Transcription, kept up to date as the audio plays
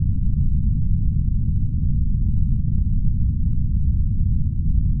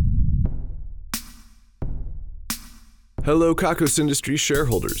Hello, Kakos Industries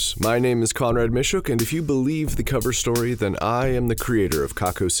shareholders. My name is Conrad Mishuk, and if you believe the cover story, then I am the creator of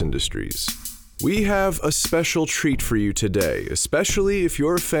Kakos Industries. We have a special treat for you today, especially if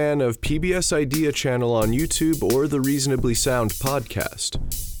you're a fan of PBS Idea channel on YouTube or the Reasonably Sound podcast.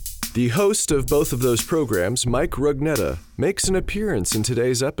 The host of both of those programs, Mike Rugnetta, makes an appearance in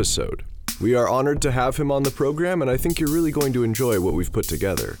today's episode. We are honored to have him on the program, and I think you're really going to enjoy what we've put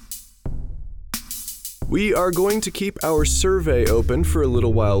together. We are going to keep our survey open for a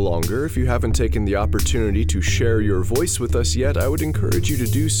little while longer. If you haven't taken the opportunity to share your voice with us yet, I would encourage you to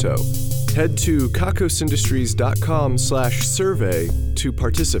do so. Head to kakosindustries.com/survey to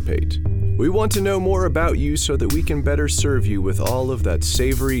participate. We want to know more about you so that we can better serve you with all of that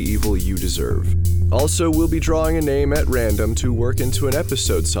savory evil you deserve. Also, we'll be drawing a name at random to work into an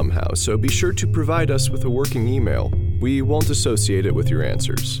episode somehow, so be sure to provide us with a working email. We won't associate it with your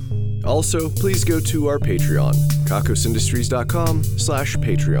answers. Also, please go to our Patreon,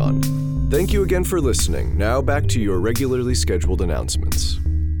 kakosindustries.com/Patreon. Thank you again for listening. Now back to your regularly scheduled announcements.